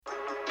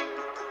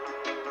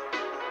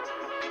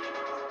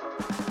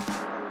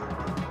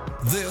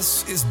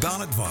This is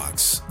Ballot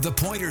Vox, the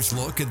Pointers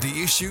look at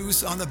the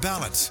issues on the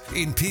ballot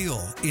in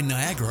Peel, in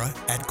Niagara,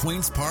 at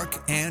Queen's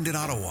Park, and in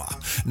Ottawa.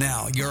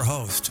 Now, your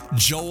host,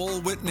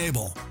 Joel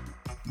Whitnable.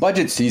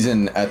 Budget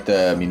season at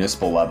the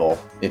municipal level,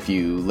 if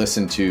you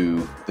listen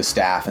to the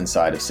staff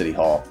inside of City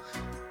Hall,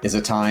 is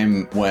a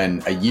time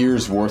when a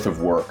year's worth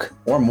of work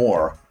or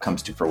more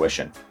comes to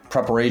fruition.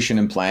 Preparation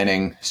and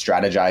planning,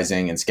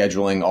 strategizing and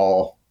scheduling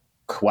all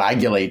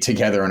coagulate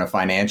together in a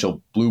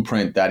financial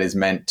blueprint that is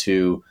meant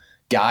to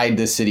guide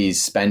the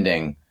city's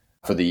spending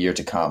for the year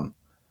to come.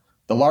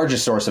 The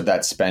largest source of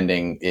that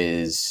spending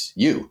is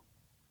you,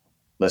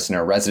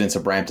 listener, residents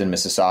of Brampton,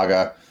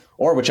 Mississauga,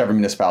 or whichever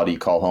municipality you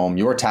call home.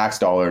 Your tax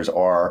dollars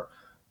are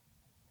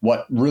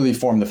what really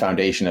form the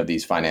foundation of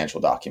these financial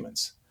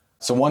documents.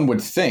 So one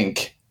would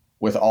think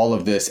with all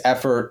of this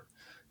effort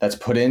that's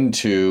put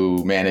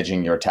into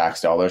managing your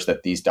tax dollars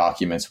that these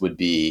documents would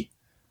be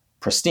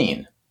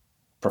pristine,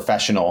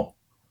 professional,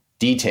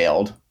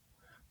 detailed,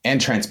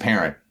 and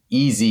transparent.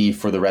 Easy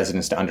for the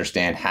residents to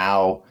understand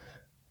how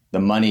the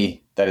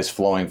money that is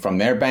flowing from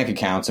their bank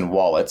accounts and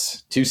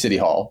wallets to City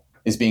Hall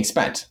is being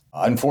spent.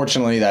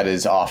 Unfortunately, that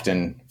is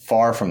often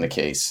far from the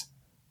case,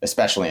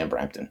 especially in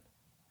Brampton.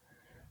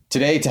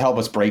 Today, to help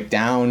us break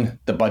down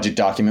the budget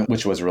document,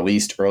 which was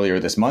released earlier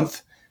this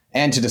month,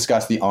 and to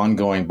discuss the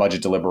ongoing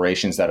budget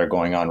deliberations that are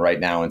going on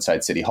right now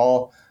inside City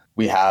Hall,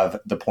 we have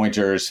the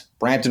Pointers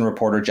Brampton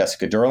reporter,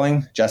 Jessica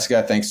Durling.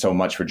 Jessica, thanks so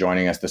much for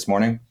joining us this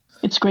morning.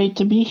 It's great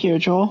to be here,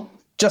 Joel.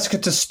 Jessica,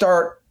 to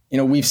start,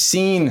 we've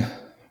seen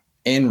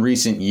in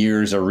recent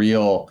years a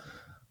real,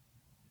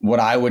 what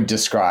I would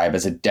describe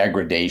as a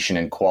degradation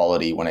in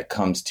quality when it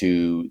comes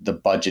to the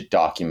budget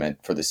document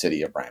for the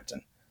city of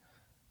Brampton.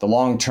 The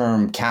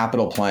long-term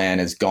capital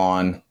plan is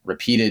gone.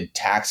 Repeated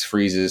tax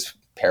freezes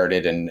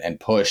parroted and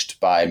pushed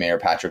by Mayor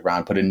Patrick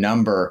Brown put a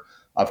number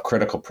of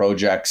critical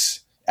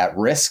projects at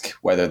risk,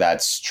 whether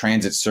that's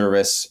transit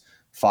service,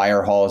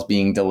 fire halls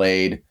being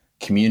delayed,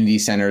 community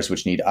centers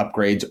which need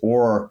upgrades,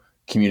 or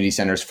community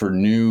centers for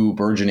new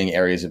burgeoning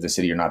areas of the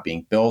city are not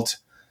being built.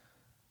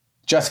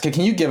 Jessica,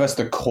 can you give us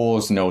the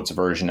Coles Notes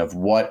version of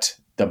what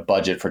the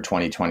budget for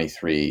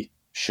 2023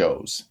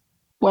 shows?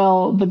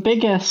 Well, the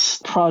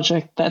biggest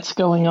project that's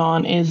going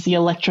on is the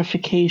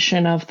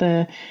electrification of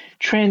the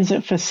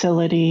transit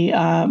facility,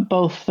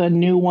 both the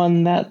new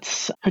one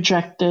that's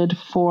projected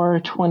for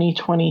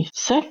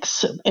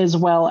 2026 as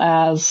well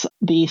as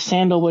the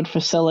Sandalwood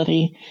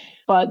facility.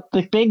 But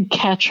the big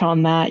catch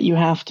on that, you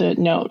have to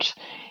note,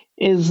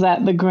 is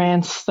that the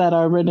grants that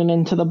are written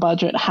into the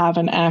budget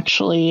haven't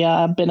actually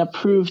been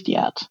approved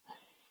yet.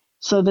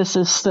 So this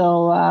is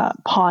still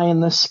pie in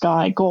the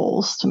sky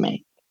goals to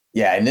make.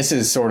 Yeah, and this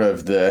is sort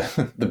of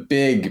the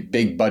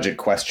big budget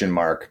question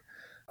mark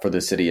for the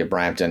city of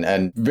Brampton.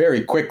 And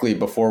very quickly,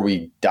 before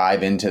we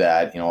dive into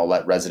that, I'll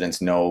let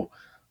residents know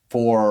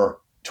for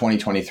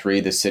 2023,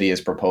 the city is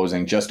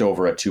proposing just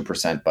over a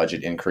 2%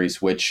 budget increase,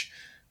 which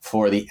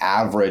for the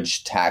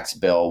average tax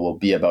bill will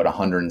be about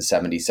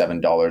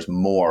 $177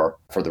 more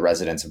for the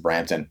residents of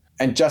Brampton.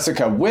 And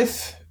Jessica,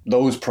 with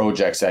those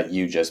projects that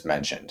you just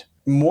mentioned,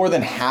 more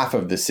than half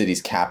of the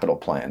city's capital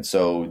plan.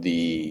 So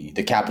the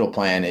capital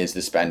plan is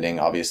the spending,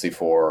 obviously,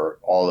 for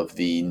all of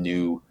the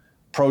new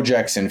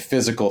projects and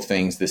physical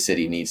things the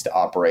city needs to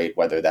operate,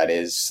 whether that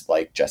is,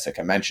 like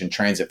Jessica mentioned,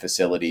 transit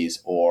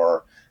facilities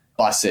or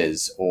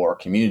buses or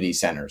community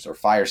centers or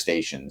fire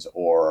stations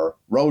or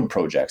road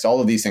projects. All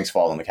of these things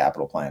fall in the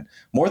capital plan.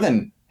 More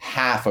than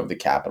half of the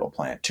capital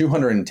plan,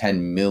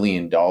 $210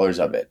 million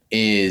of it,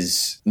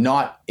 is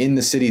not in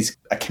the city's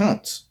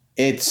accounts.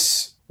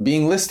 It's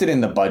being listed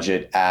in the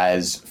budget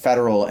as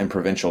federal and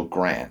provincial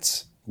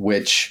grants,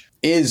 which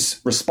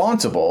is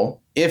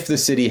responsible if the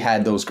city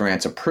had those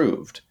grants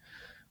approved.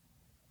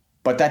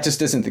 But that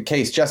just isn't the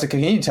case. Jessica,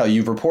 can you tell,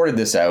 you've reported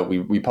this out.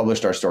 We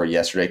published our story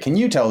yesterday. Can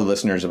you tell the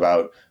listeners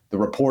about the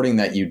reporting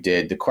that you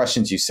did, the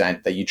questions you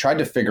sent, that you tried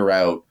to figure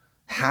out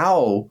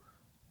how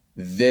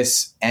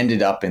this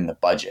ended up in the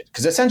budget?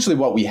 Because essentially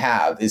what we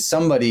have is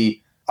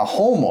somebody, a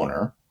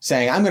homeowner,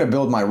 saying, I'm going to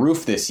build my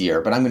roof this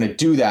year, but I'm going to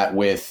do that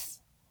with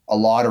a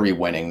lottery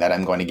winning that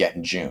I'm going to get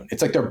in June.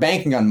 It's like they're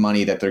banking on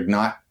money that they're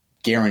not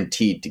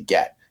guaranteed to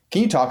get.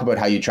 Can you talk about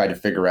how you tried to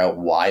figure out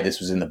why this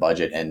was in the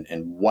budget and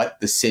what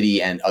the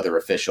city and other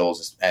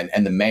officials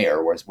and the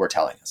mayor were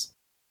telling us?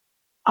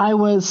 I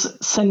was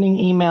sending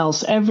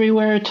emails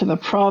everywhere, to the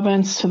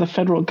province, to the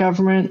federal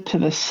government, to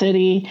the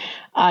city.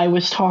 I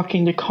was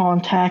talking to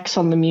contacts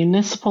on the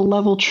municipal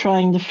level,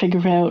 trying to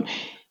figure out,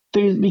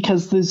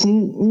 because there's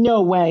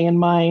no way, in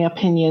my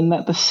opinion,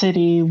 that the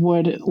city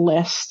would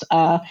list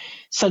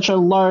such a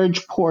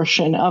large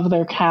portion of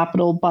their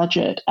capital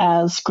budget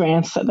as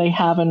grants that they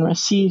haven't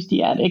received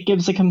yet. It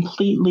gives a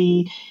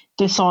completely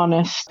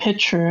dishonest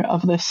picture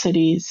of the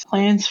city's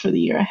plans for the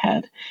year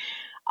ahead.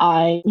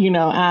 I,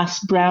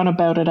 asked Brown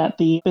about it at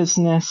the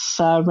business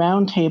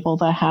roundtable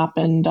that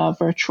happened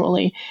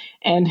virtually,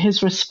 and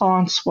his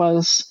response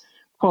was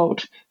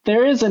Quote,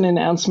 there is an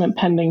announcement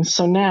pending,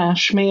 so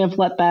Nash may have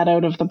let that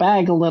out of the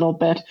bag a little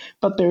bit,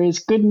 but there is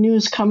good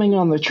news coming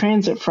on the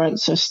transit front,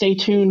 so stay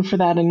tuned for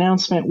that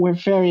announcement we're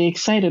very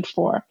excited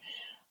for.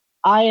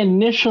 I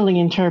initially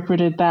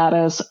interpreted that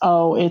as,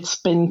 oh, it's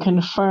been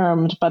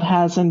confirmed but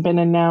hasn't been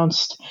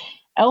announced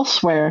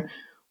elsewhere,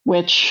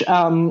 which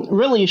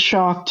really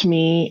shocked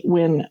me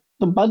when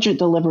the budget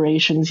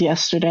deliberations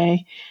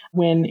yesterday,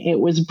 when it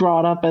was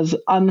brought up as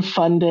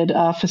unfunded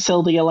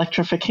facility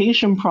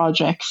electrification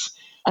projects.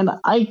 And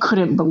I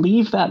couldn't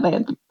believe that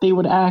they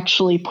would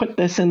actually put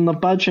this in the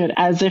budget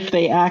as if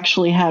they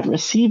actually had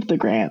received the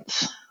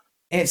grants.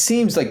 It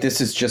seems like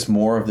this is just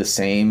more of the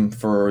same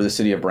for the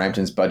city of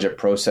Brampton's budget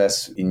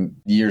process. In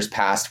years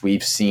past,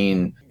 we've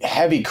seen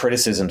heavy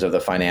criticisms of the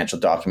financial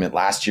document.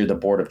 Last year, the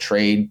Board of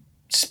Trade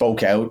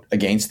spoke out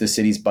against the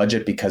city's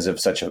budget because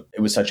of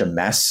it was such a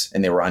mess,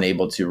 and they were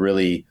unable to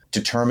really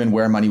determine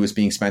where money was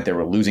being spent. They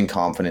were losing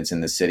confidence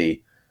in the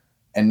city.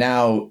 And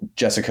now,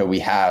 Jessica, we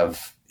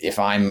have, if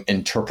I'm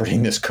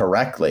interpreting this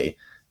correctly,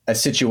 a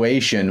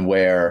situation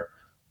where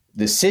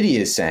the city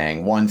is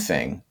saying one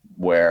thing,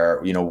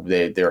 where, you know,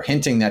 they're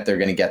hinting that they're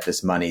going to get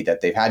this money, that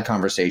they've had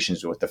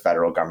conversations with the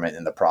federal government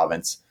and the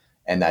province,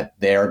 and that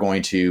they're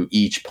going to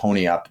each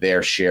pony up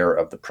their share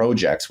of the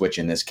projects, which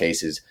in this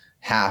case is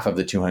half of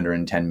the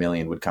 $210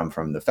 million would come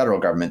from the federal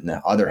government and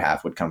the other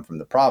half would come from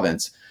the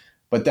province.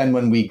 But then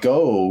when we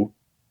go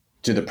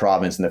to the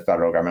province and the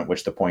federal government,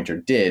 which the pointer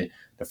did,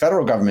 the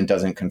federal government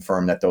doesn't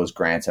confirm that those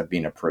grants have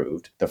been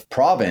approved. The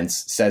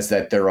province says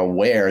that they're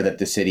aware that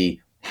the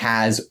city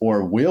has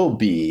or will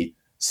be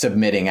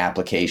submitting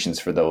applications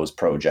for those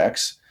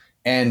projects.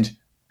 And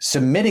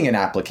submitting an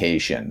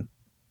application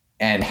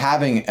and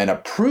having an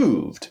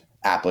approved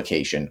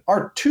application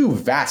are two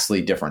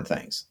vastly different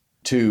things.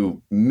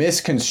 To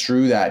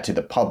misconstrue that to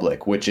the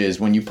public, which is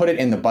when you put it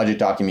in the budget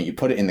document, you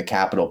put it in the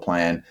capital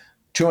plan,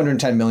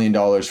 $210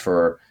 million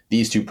for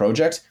these two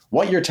projects,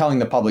 what you're telling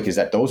the public is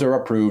that those are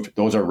approved,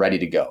 those are ready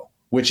to go,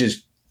 which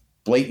is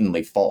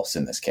blatantly false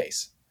in this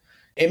case.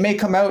 It may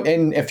come out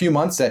in a few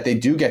months that they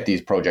do get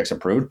these projects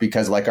approved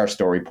because, like our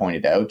story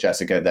pointed out,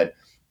 Jessica, that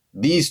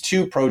these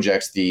two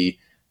projects, the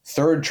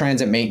third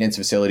transit maintenance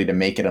facility to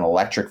make it an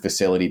electric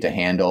facility to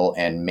handle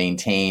and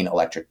maintain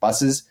electric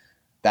buses,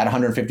 that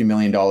 $150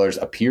 million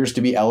appears to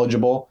be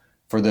eligible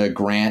for the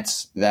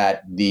grants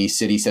that the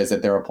city says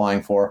that they're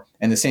applying for.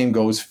 And the same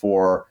goes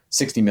for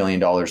 $60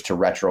 million to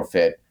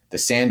retrofit the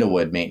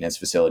Sandalwood maintenance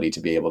facility to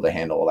be able to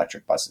handle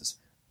electric buses.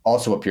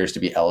 Also appears to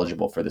be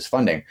eligible for this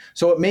funding.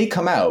 So it may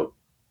come out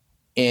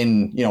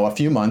in, you know, a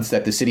few months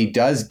that the city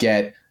does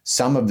get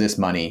some of this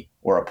money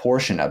or a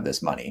portion of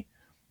this money.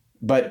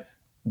 But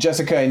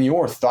Jessica, in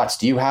your thoughts,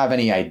 do you have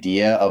any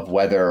idea of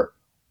whether,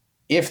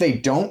 if they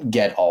don't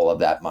get all of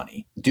that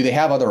money, do they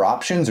have other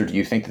options, or do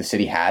you think the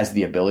city has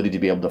the ability to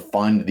be able to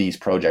fund these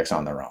projects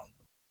on their own?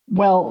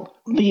 Well,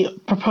 the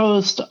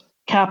proposed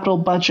capital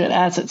budget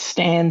as it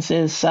stands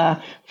is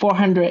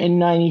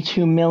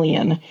 $492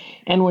 million,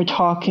 and we're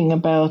talking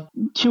about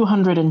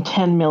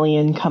 $210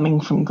 million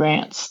coming from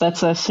grants.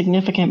 That's a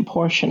significant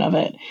portion of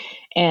it.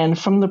 And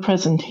from the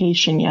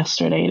presentation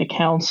yesterday to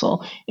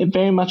council, it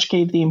very much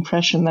gave the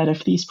impression that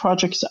if these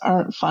projects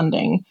aren't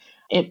funding,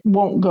 it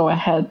won't go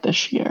ahead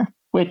this year,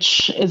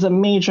 which is a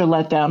major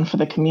letdown for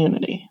the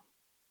community.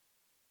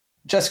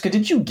 Jessica,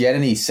 did you get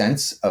any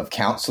sense of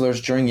councillors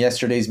during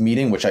yesterday's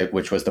meeting,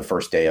 which was the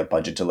first day of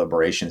budget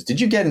deliberations?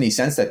 Did you get any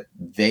sense that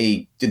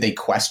did they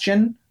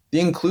question the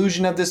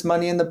inclusion of this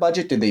money in the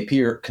budget? Did they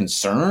appear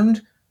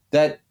concerned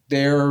that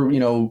they're, you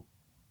know,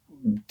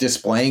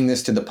 displaying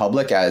this to the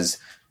public as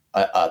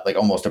like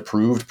almost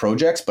approved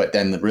projects, but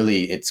then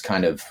really it's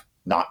kind of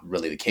not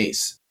really the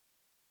case?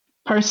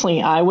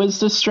 Personally, I was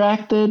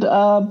distracted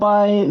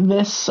by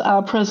this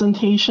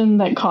presentation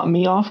that caught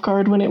me off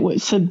guard when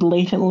it said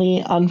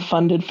blatantly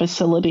unfunded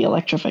facility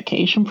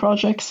electrification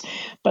projects.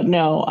 But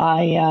no,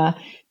 I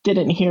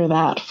didn't hear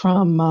that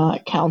from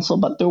council,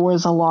 but there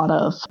was a lot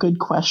of good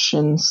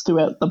questions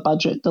throughout the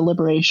budget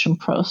deliberation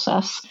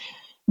process.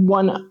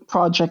 One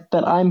project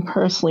that I'm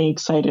personally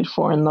excited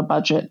for in the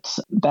budget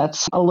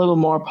that's a little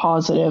more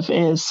positive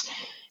is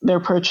they're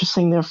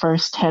purchasing their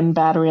first 10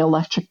 battery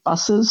electric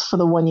buses for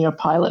the one-year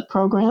pilot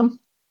program,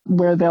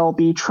 where they'll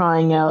be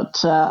trying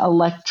out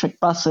electric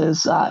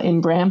buses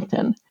in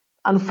Brampton.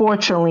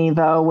 Unfortunately,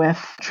 though,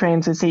 with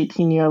Transit's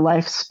 18-year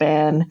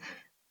lifespan,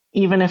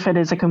 even if it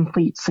is a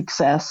complete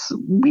success,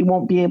 we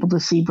won't be able to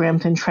see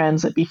Brampton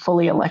Transit be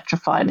fully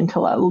electrified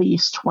until at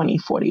least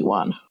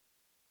 2041.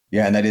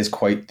 Yeah, and that is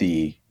quite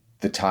the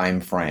time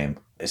frame,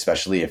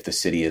 especially if the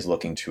city is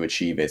looking to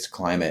achieve its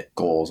climate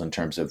goals in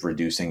terms of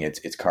reducing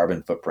its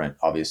carbon footprint.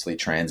 Obviously,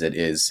 transit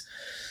is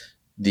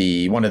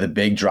one of the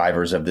big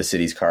drivers of the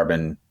city's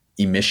carbon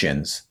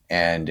emissions,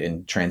 and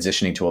in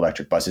transitioning to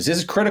electric buses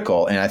is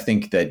critical. And I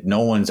think that no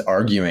one's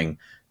arguing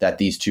that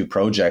these two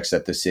projects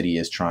that the city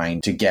is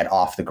trying to get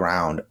off the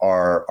ground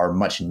are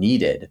much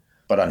needed.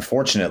 But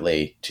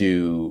unfortunately,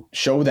 to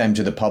show them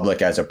to the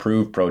public as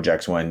approved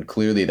projects when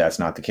clearly that's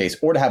not the case,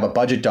 or to have a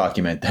budget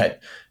document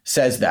that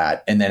says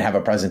that and then have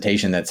a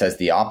presentation that says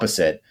the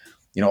opposite,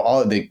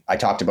 I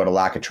talked about a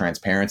lack of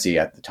transparency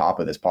at the top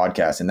of this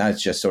podcast, and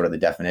that's just sort of the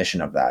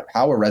definition of that.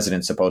 How are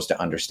residents supposed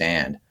to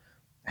understand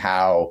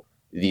how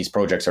these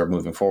projects are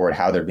moving forward,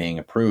 how they're being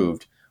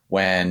approved,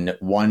 when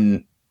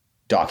one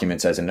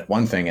document says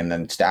one thing and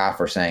then staff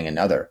are saying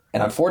another?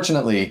 And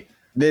unfortunately,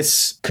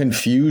 this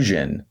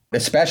confusion,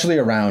 especially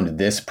around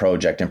this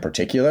project in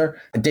particular,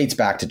 it dates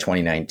back to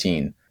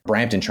 2019.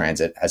 Brampton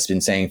Transit has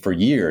been saying for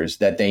years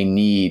that they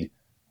need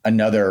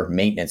another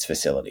maintenance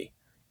facility,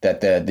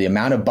 that the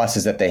amount of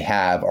buses that they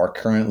have are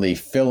currently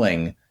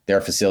filling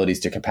their facilities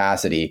to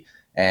capacity,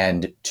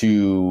 and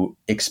to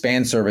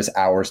expand service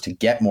hours to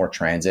get more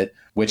transit,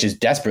 which is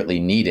desperately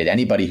needed.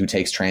 Anybody who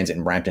takes transit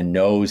in Brampton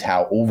knows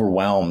how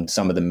overwhelmed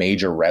some of the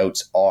major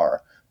routes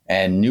are,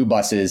 and new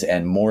buses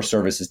and more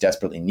service is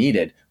desperately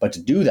needed. But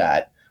to do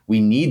that, we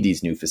need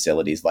these new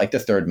facilities like the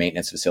third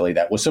maintenance facility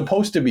that was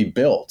supposed to be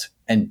built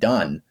and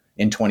done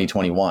in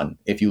 2021,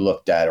 if you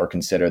looked at or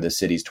consider the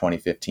city's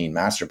 2015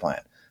 master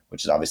plan,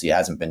 which obviously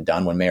hasn't been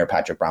done. When Mayor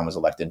Patrick Brown was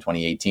elected in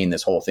 2018,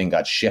 this whole thing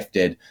got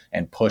shifted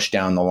and pushed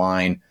down the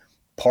line.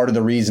 Part of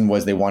the reason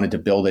was they wanted to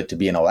build it to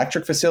be an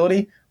electric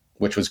facility,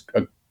 which was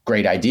a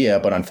great idea.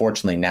 But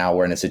unfortunately, now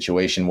we're in a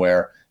situation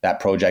where that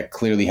project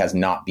clearly has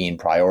not been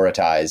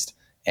prioritized.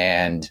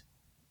 And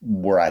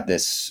we're at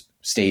this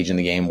stage in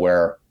the game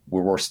where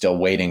we're still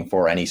waiting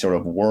for any sort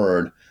of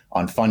word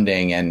on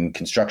funding and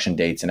construction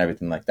dates and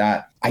everything like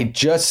that. I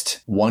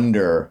just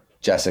wonder,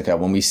 Jessica,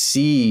 when we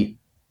see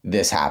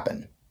this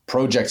happen,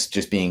 projects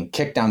just being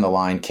kicked down the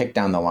line,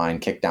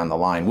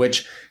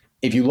 which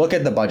if you look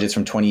at the budgets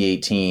from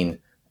 2018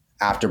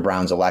 after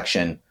Brown's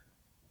election,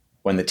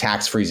 when the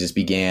tax freezes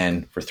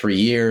began for 3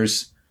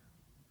 years,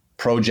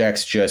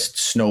 projects just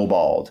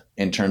snowballed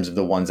in terms of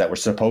the ones that were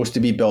supposed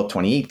to be built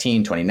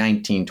 2018,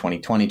 2019,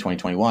 2020,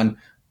 2021.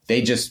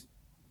 They just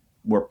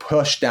were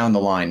pushed down the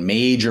line.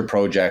 Major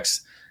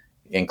projects,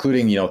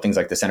 including, things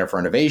like the Center for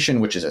Innovation,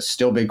 which is a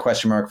still big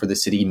question mark for the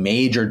city,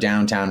 major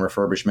downtown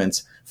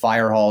refurbishments,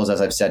 fire halls,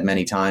 as I've said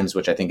many times,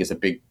 which I think is a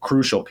big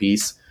crucial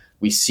piece.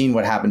 We've seen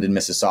what happened in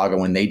Mississauga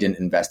when they didn't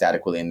invest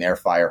adequately in their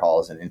fire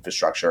halls and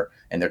infrastructure,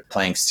 and they're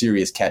playing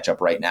serious catch up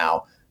right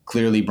now.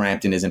 Clearly,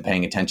 Brampton isn't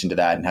paying attention to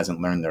that and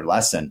hasn't learned their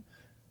lesson.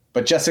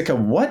 But Jessica,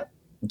 what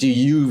do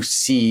you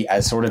see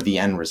as sort of the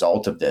end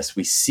result of this?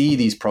 We see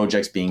these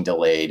projects being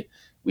delayed.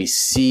 We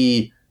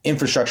see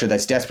infrastructure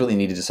that's desperately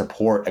needed to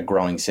support a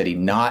growing city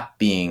not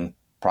being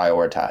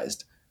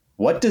prioritized.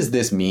 What does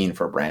this mean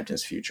for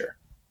Brampton's future?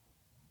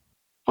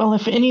 Well,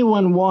 if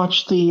anyone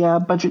watched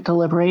the budget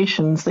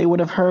deliberations, they would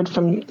have heard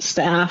from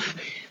staff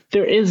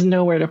there is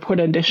nowhere to put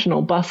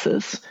additional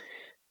buses.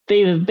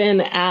 They've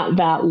been at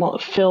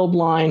that filled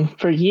line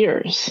for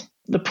years.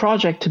 The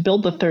project to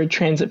build the third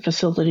transit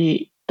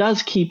facility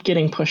does keep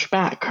getting pushed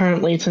back.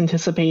 Currently, it's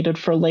anticipated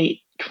for late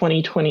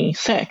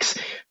 2026.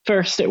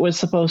 First, it was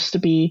supposed to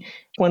be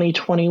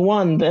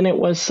 2021, then it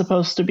was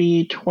supposed to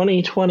be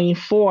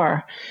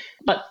 2024.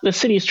 But the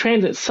city's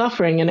transit's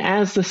suffering, and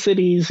as the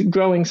city's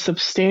growing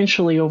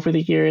substantially over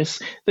the years,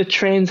 the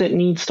transit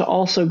needs to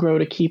also grow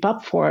to keep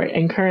up for it.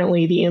 And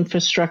currently, the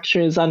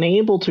infrastructure is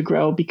unable to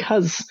grow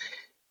because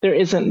there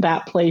isn't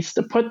that place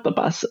to put the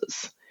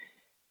buses.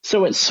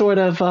 So it's sort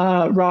of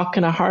a rock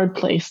and a hard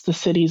place the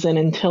city's in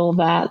until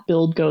that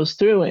build goes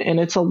through. And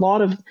it's a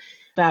lot of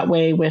that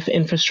way with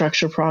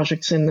infrastructure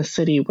projects in the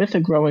city with a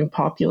growing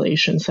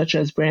population such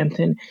as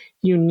Brampton.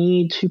 You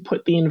need to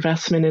put the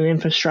investment in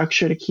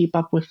infrastructure to keep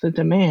up with the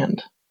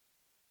demand.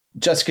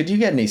 Jessica, do you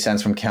get any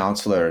sense from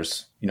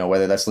councillors,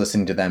 whether that's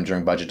listening to them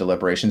during budget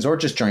deliberations or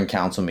just during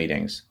council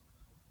meetings,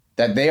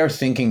 that they are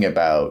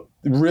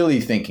really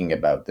thinking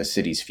about the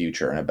city's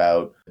future and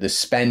about the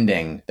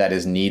spending that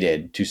is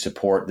needed to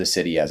support the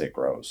city as it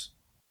grows?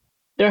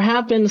 There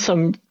have been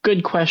some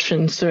good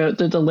questions throughout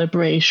the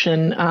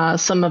deliberation.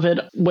 Some of it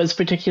was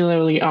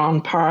particularly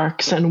on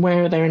parks and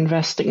where they're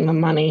investing the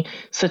money,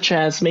 such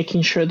as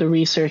making sure the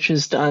research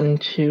is done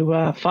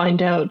to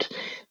find out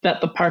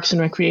that the parks and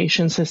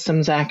recreation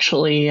systems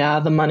actually,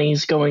 the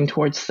money's going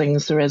towards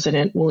things the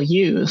resident will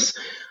use.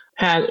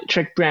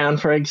 Patrick Brown,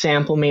 for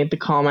example, made the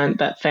comment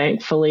that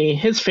thankfully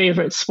his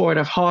favorite sport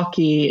of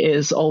hockey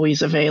is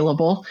always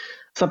available.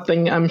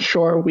 Something I'm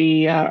sure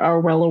we are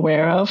well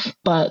aware of.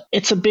 But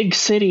it's a big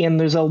city and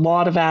there's a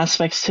lot of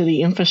aspects to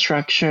the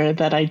infrastructure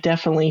that I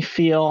definitely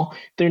feel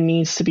there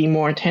needs to be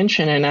more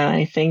attention in. And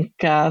I think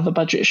the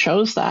budget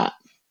shows that.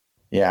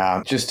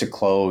 Yeah, just to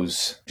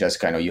close,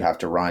 Jessica, I know you have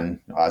to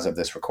run as of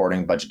this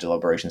recording. Budget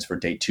deliberations for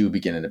day 2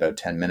 begin in about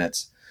 10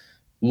 minutes.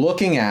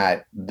 Looking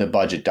at the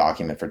budget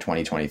document for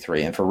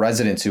 2023, and for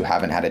residents who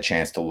haven't had a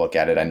chance to look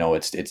at it, I know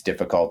it's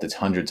difficult. It's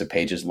hundreds of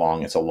pages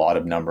long. It's a lot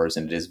of numbers,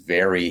 and it is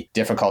very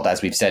difficult,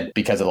 as we've said,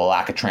 because of the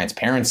lack of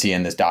transparency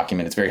in this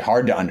document. It's very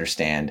hard to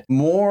understand.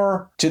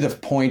 More to the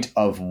point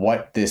of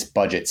what this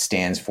budget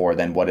stands for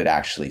than what it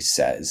actually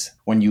says.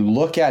 When you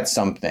look at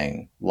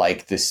something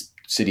like this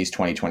city's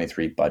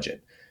 2023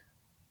 budget,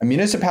 a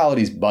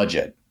municipality's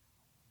budget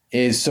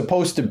is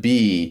supposed to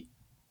be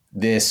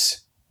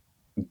this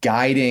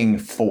guiding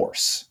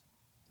force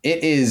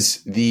It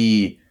is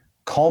the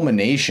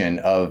culmination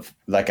of,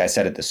 like I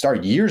said at the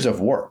start, years of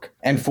work.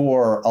 And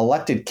for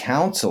elected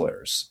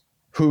councillors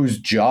whose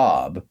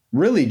job,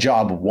 really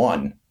job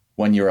one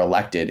when you're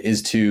elected,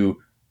 is to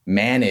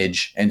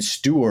manage and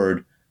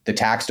steward the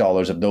tax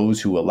dollars of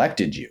those who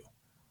elected you.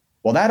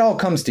 Well, that all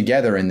comes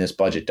together in this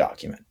budget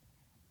document.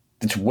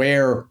 It's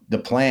where the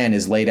plan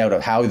is laid out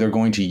of how they're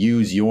going to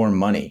use your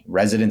money,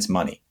 residents'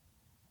 money.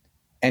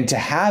 And to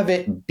have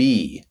it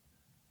be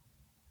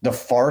the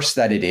farce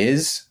that it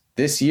is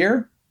this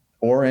year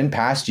or in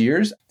past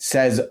years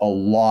says a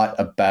lot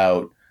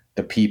about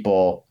the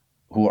people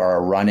who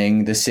are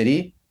running the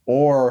city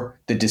or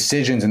the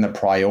decisions and the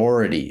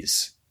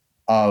priorities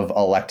of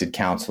elected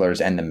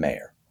councillors and the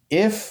mayor.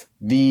 If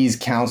these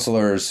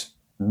councillors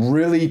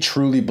really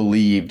truly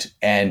believed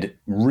and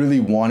really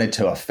wanted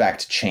to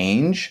affect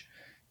change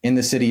in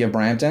the city of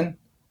Brampton,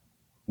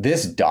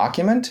 this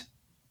document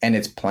and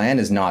its plan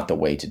is not the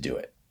way to do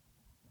it.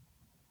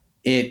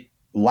 It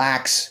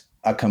lacks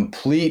a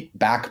complete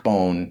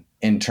backbone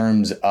in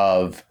terms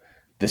of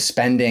the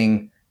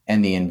spending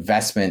and the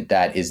investment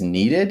that is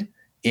needed.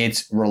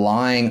 It's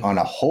relying on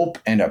a hope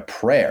and a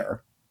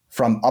prayer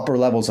from upper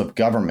levels of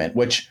government,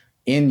 which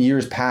in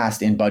years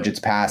past, in budgets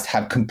past,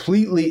 have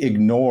completely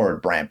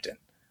ignored Brampton.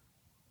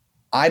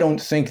 I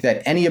don't think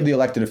that any of the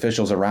elected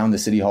officials around the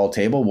City Hall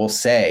table will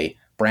say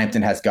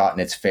Brampton has gotten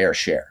its fair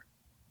share.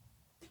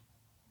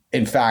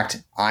 In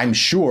fact, I'm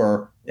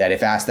sure that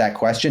if asked that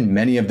question,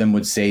 many of them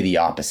would say the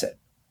opposite.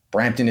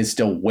 Brampton is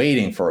still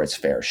waiting for its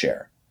fair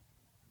share.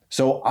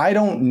 So I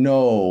don't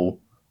know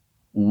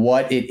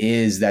what it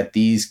is that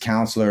these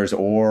councillors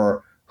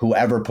or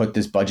whoever put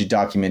this budget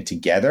document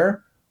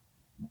together,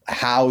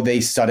 how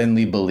they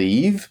suddenly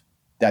believe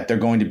that they're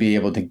going to be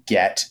able to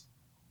get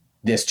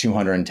this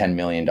 $210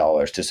 million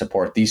to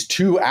support these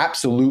two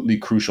absolutely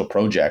crucial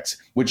projects,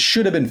 which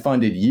should have been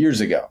funded years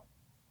ago.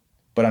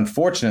 But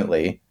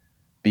unfortunately,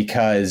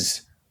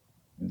 because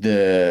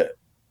the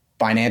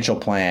financial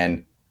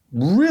plan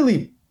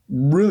really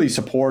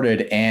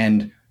supported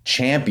and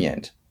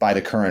championed by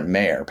the current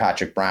mayor,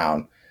 Patrick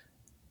Brown,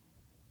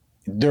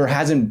 there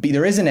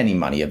isn't any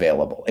money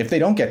available. If they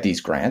don't get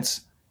these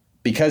grants,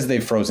 because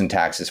they've frozen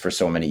taxes for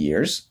so many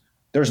years,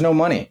 there's no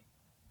money.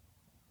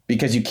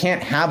 Because you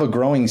can't have a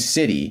growing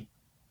city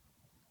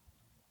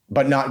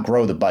but not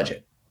grow the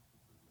budget.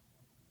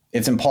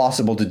 It's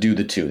impossible to do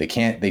the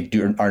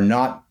two. Are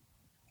not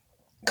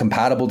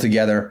compatible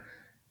together.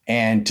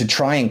 And to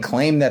try and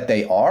claim that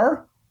they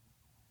are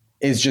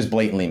is just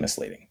blatantly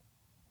misleading.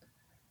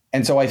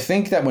 And so I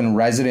think that when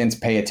residents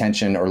pay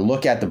attention or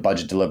look at the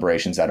budget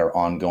deliberations that are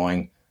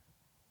ongoing,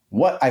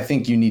 what I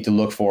think you need to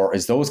look for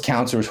is those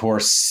councillors who are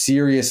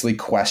seriously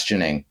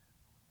questioning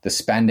the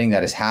spending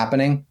that is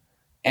happening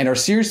and are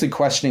seriously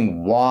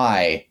questioning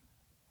why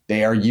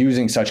they are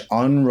using such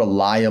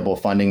unreliable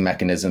funding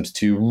mechanisms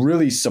to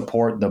really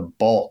support the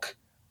bulk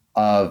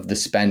of the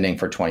spending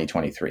for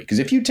 2023. Because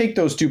if you take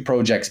those two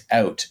projects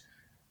out,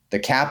 the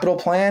capital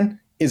plan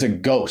is a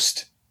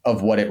ghost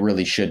of what it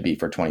really should be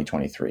for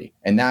 2023.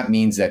 And that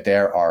means that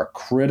there are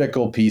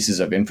critical pieces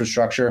of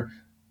infrastructure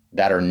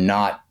that are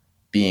not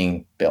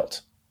being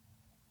built.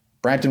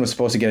 Brampton was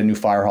supposed to get a new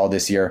fire hall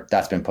this year.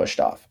 That's been pushed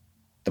off.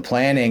 The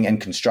planning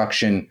and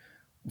construction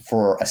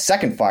for a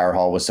second fire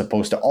hall was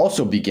supposed to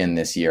also begin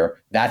this year.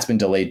 That's been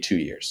delayed 2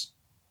 years.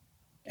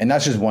 And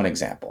that's just one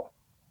example.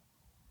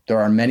 There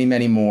are many,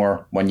 many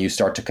more when you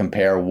start to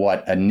compare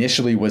what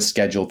initially was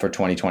scheduled for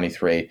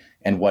 2023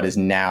 and what is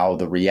now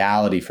the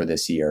reality for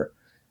this year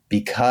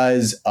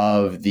because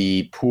of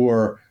the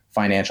poor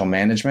financial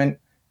management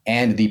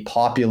and the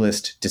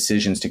populist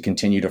decisions to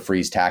continue to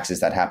freeze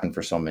taxes that happened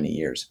for so many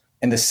years.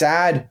 And the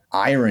sad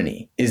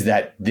irony is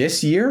that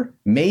this year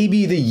may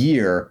be the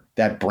year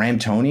that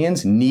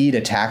Bramptonians need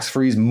a tax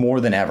freeze more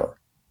than ever.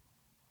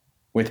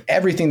 With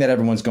everything that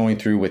everyone's going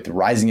through with the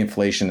rising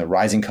inflation, the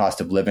rising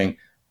cost of living,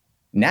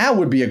 now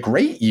would be a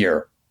great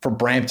year for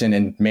Brampton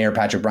and Mayor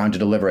Patrick Brown to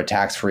deliver a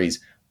tax freeze.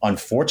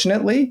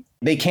 Unfortunately,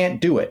 they can't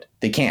do it.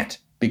 They can't.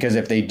 Because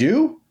if they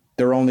do,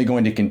 they're only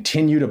going to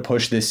continue to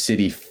push this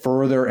city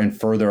further and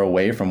further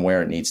away from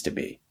where it needs to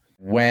be.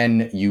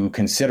 When you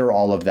consider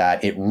all of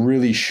that, it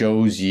really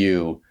shows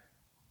you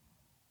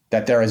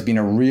that there has been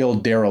a real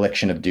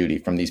dereliction of duty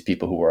from these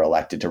people who were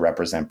elected to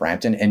represent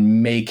Brampton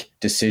and make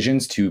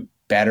decisions to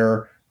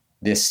better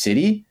this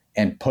city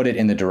and put it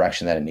in the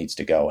direction that it needs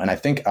to go. And I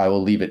think I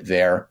will leave it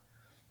there.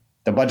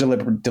 The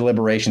budget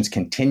deliberations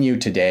continue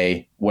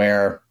today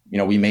where,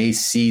 we may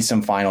see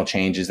some final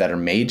changes that are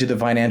made to the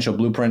financial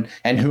blueprint.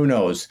 And who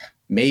knows,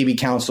 maybe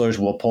councillors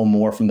will pull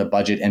more from the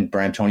budget and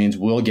Bramptonians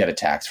will get a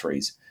tax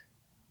freeze.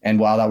 And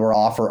while that will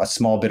offer a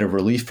small bit of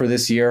relief for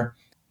this year,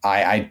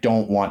 I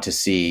don't want to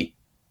see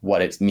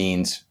what it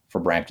means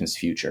for Brampton's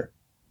future.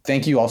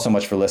 Thank you all so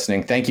much for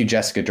listening. Thank you,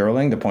 Jessica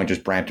Durling, the Pointers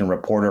Brampton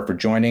reporter, for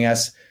joining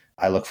us.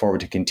 I look forward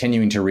to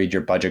continuing to read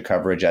your budget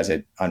coverage as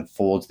it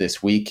unfolds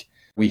this week.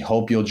 We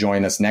hope you'll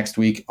join us next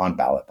week on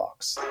Ballot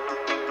Box.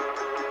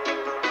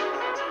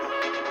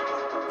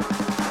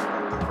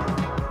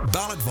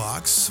 Ballot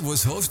Vox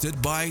was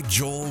hosted by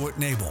Joel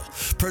Whitnable,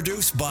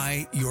 produced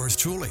by yours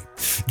truly.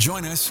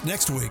 Join us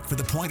next week for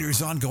the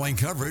Pointer's ongoing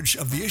coverage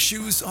of the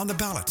issues on the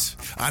ballot.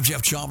 I'm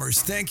Jeff Chalmers.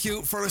 Thank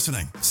you for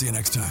listening. See you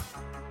next time.